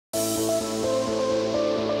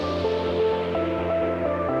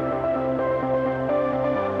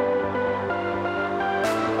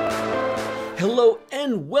Hello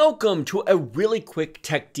and welcome to a really quick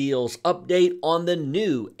tech deals update on the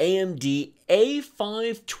new AMD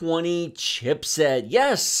A520 chipset.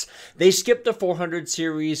 Yes, they skipped the 400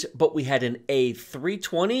 series, but we had an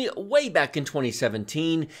A320 way back in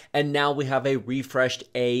 2017, and now we have a refreshed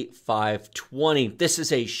A520. This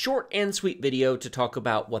is a short and sweet video to talk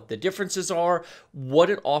about what the differences are,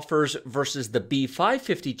 what it offers versus the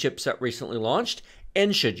B550 chipset recently launched,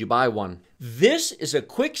 and should you buy one. This is a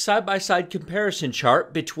quick side-by-side comparison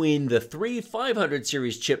chart between the three 500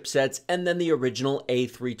 series chipsets and then the original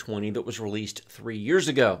A320 that was released 3 years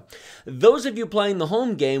ago. Those of you playing the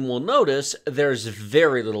home game will notice there's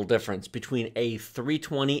very little difference between a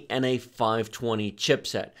 320 and a 520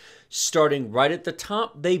 chipset. Starting right at the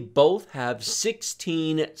top, they both have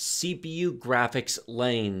 16 CPU graphics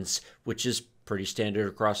lanes, which is pretty standard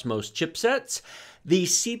across most chipsets. The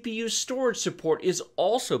CPU storage support is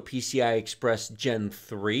also PCI Express Gen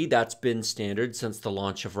 3. That's been standard since the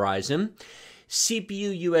launch of Ryzen.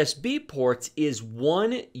 CPU USB ports is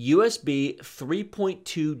one USB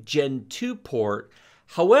 3.2 Gen 2 port.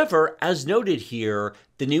 However, as noted here,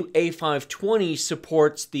 the new A520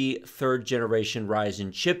 supports the third generation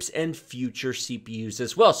Ryzen chips and future CPUs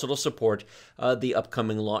as well. So it'll support the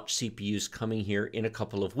upcoming launch CPUs coming here in a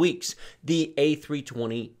couple of weeks. The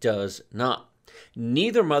A320 does not.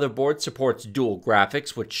 Neither motherboard supports dual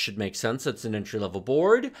graphics, which should make sense. It's an entry-level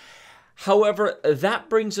board. However, that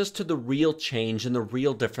brings us to the real change and the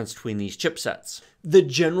real difference between these chipsets. The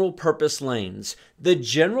general purpose lanes. The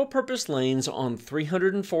general purpose lanes on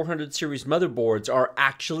 300 and 400 series motherboards are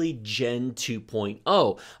actually Gen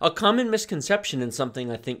 2.0. A common misconception and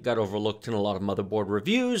something I think got overlooked in a lot of motherboard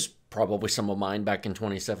reviews, probably some of mine back in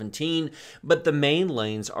 2017, but the main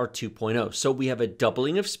lanes are 2.0. So we have a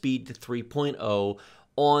doubling of speed to 3.0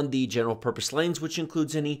 on the general purpose lanes, which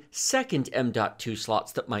includes any second M.2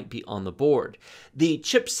 slots that might be on the board. The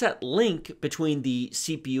chipset link between the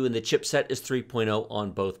CPU and the chipset is 3.0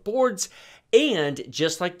 on both boards, and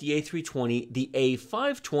just like the A320, the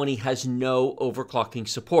A520 has no overclocking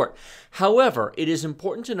support. However, it is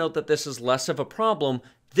important to note that this is less of a problem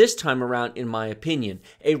this time around, in my opinion.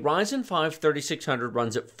 A Ryzen 5 3600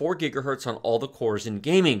 runs at 4 GHz on all the cores in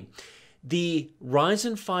gaming. The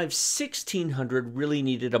Ryzen 5 1600 really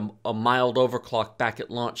needed a mild overclock back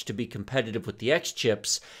at launch to be competitive with the X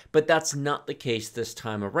chips, but that's not the case this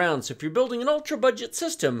time around. So if you're building an ultra-budget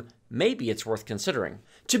system, maybe it's worth considering.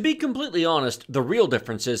 To be completely honest, the real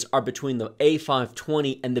differences are between the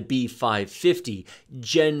A520 and the B550,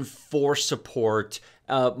 Gen 4 support,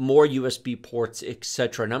 more USB ports,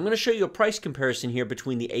 etc. And I'm going to show you a price comparison here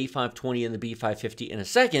between the A520 and the B550 in a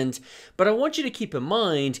second, but I want you to keep in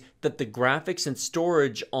mind that the graphics and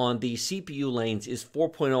storage on the CPU lanes is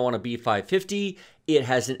 4.0 on a B550. It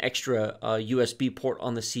has an extra USB port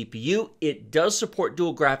on the CPU. It does support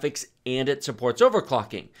dual graphics and it supports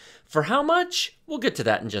overclocking. For how much? We'll get to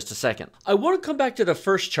that in just a second. I want to come back to the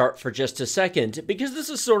first chart for just a second because this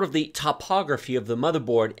is sort of the topography of the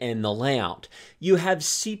motherboard and the layout. You have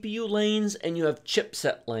CPU lanes and you have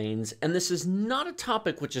chipset lanes, and this is not a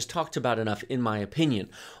topic which is talked about enough in my opinion.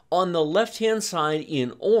 On the left-hand side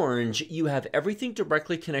in orange, you have everything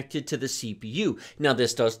directly connected to the CPU. Now,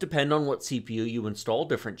 this does depend on what CPU you install.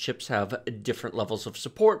 Different chips have different levels of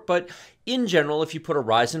support, but in general, if you put a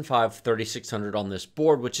Ryzen 5 3600 on this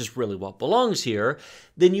board, which is really what belongs here,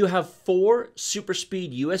 then you have 4 super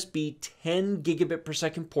speed USB 10 gigabit per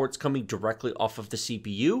second ports coming directly off of the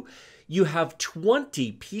CPU. You have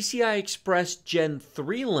 20 PCI Express Gen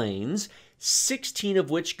 3 lanes, 16 of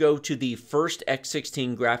which go to the first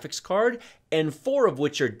X16 graphics card, and 4 of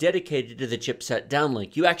which are dedicated to the chipset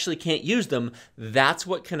downlink. You actually can't use them. That's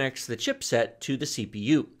what connects the chipset to the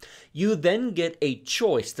CPU. You then get a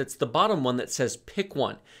choice. That's the bottom one that says pick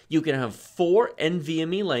one. You can have 4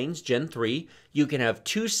 NVMe lanes, Gen 3. You can have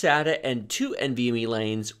 2 SATA and 2 NVMe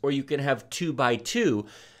lanes, or you can have 2x2.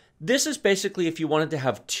 This is basically if you wanted to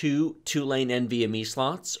have 2 2-lane NVMe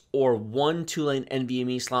slots or 1 2-lane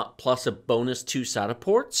NVMe slot plus a bonus 2 SATA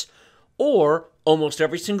ports, or almost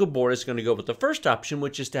every single board is going to go with the first option,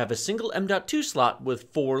 which is to have a single M.2 slot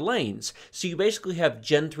with 4 lanes. So you basically have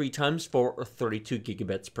Gen 3 times 4 or 32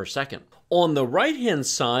 gigabits per second. On the right-hand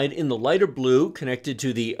side, in the lighter blue, connected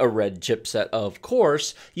to the red chipset, of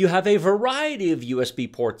course, you have a variety of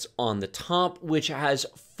USB ports on the top, which has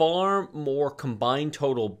far more combined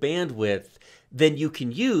total bandwidth than you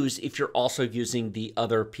can use if you're also using the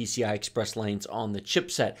other PCI Express lanes on the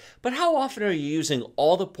chipset. But how often are you using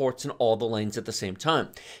all the ports and all the lanes at the same time?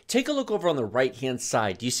 Take a look over on the right-hand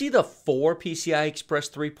side. Do you see the 4 PCI Express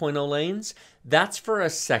 3.0 lanes? That's for a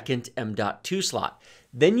second M.2 slot.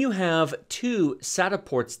 Then you have 2 SATA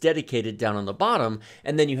ports dedicated down on the bottom,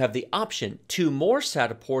 and then you have the option 2 more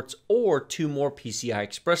SATA ports or 2 more PCI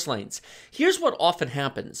Express lanes. Here's what often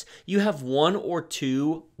happens. You have 1 or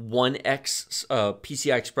 2 1X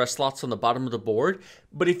PCI Express slots on the bottom of the board,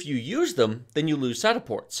 but if you use them, then you lose SATA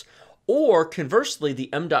ports. Or conversely,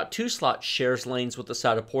 the M.2 slot shares lanes with the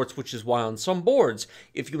SATA ports, which is why on some boards,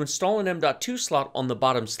 if you install an M.2 slot on the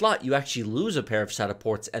bottom slot, you actually lose a pair of SATA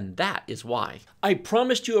ports, and that is why. I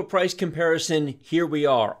promised you a price comparison. Here we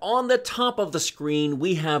are. On the top of the screen,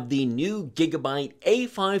 we have the new Gigabyte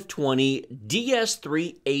A520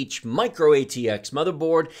 DS3H Micro ATX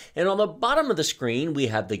motherboard, and on the bottom of the screen, we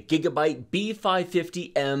have the Gigabyte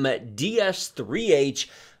B550M DS3H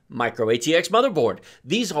Micro ATX motherboard.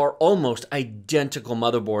 These are almost identical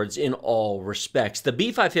motherboards in all respects. The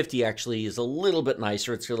B550 actually is a little bit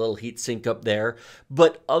nicer. It's a little heat sink up there,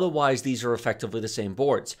 but otherwise these are effectively the same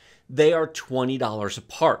boards. They are $20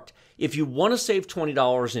 apart. If you want to save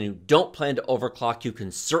 $20 and you don't plan to overclock, you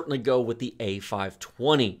can certainly go with the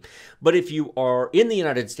A520. But if you are in the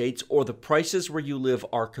United States or the prices where you live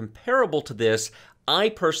are comparable to this, I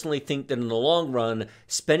personally think that in the long run,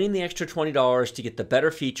 spending the extra $20 to get the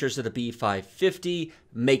better features of the B550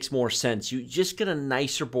 makes more sense. You just get a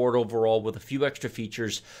nicer board overall with a few extra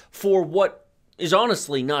features for what is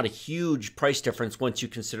honestly not a huge price difference once you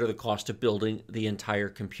consider the cost of building the entire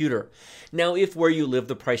computer. Now, if where you live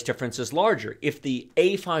the price difference is larger, if the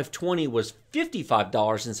A520 was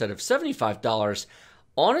 $55 instead of $75,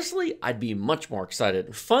 honestly, I'd be much more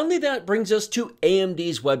excited. Finally, that brings us to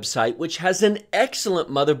AMD's website, which has an excellent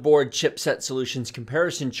motherboard chipset solutions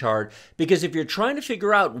comparison chart, because if you're trying to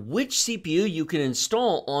figure out which CPU you can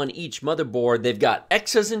install on each motherboard, they've got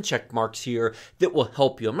X's and check marks here that will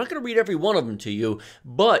help you. I'm not going to read every one of them to you,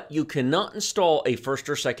 but you cannot install a 1st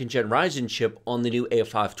or 2nd gen Ryzen chip on the new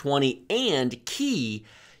A520, and key,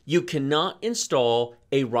 you cannot install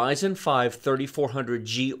a Ryzen 5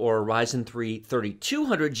 3400G or a Ryzen 3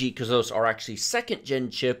 3200G because those are actually 2nd gen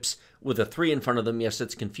chips with a 3 in front of them. Yes,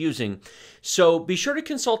 it's confusing. So be sure to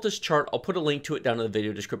consult this chart. I'll put a link to it down in the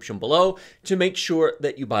video description below to make sure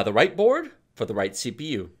that you buy the right board for the right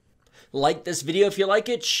CPU. Like this video if you like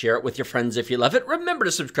it, share it with your friends if you love it. Remember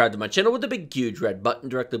to subscribe to my channel with the big huge red button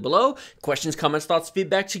directly below. Questions, comments, thoughts,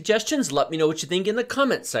 feedback, suggestions, let me know what you think in the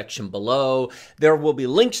comment section below. There will be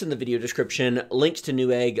links in the video description, links to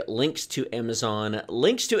Newegg, links to Amazon,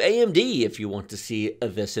 links to AMD if you want to see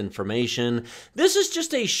this information. This is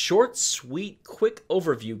just a short, sweet, quick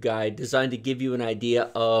overview guide designed to give you an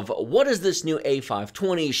idea of what is this new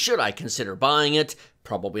A520, should I consider buying it?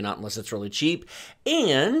 Probably not unless it's really cheap,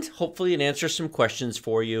 and hopefully it answers some questions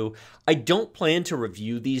for you. I don't plan to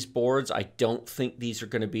review these boards. I don't think these are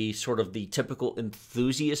going to be sort of the typical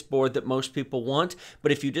enthusiast board that most people want,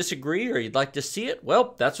 but if you disagree or you'd like to see it,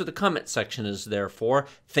 well, that's what the comment section is there for.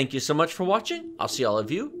 Thank you so much for watching. I'll see all of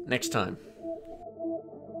you next time.